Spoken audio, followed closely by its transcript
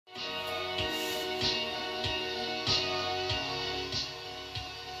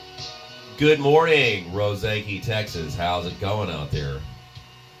Good morning, Rosanky, Texas. How's it going out there?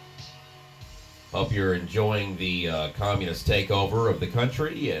 Hope you're enjoying the communist takeover of the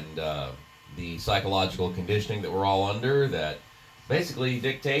country and the psychological conditioning that we're all under that basically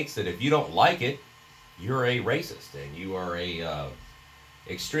dictates that if you don't like it, you're a racist and you are a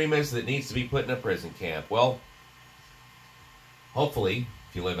extremist that needs to be put in a prison camp. Well, hopefully,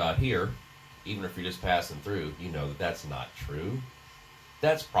 if you live out here, even if you're just passing through, you know that that's not true.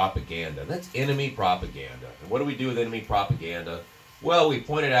 That's propaganda. That's enemy propaganda. And what do we do with enemy propaganda? Well, we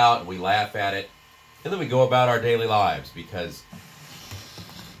point it out and we laugh at it, and then we go about our daily lives because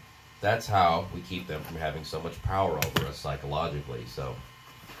that's how we keep them from having so much power over us psychologically. So,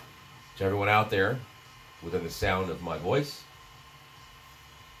 to everyone out there within the sound of my voice,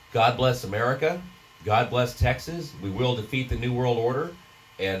 God bless America. God bless Texas. We will defeat the New World Order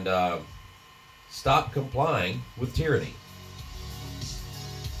and stop complying with tyranny.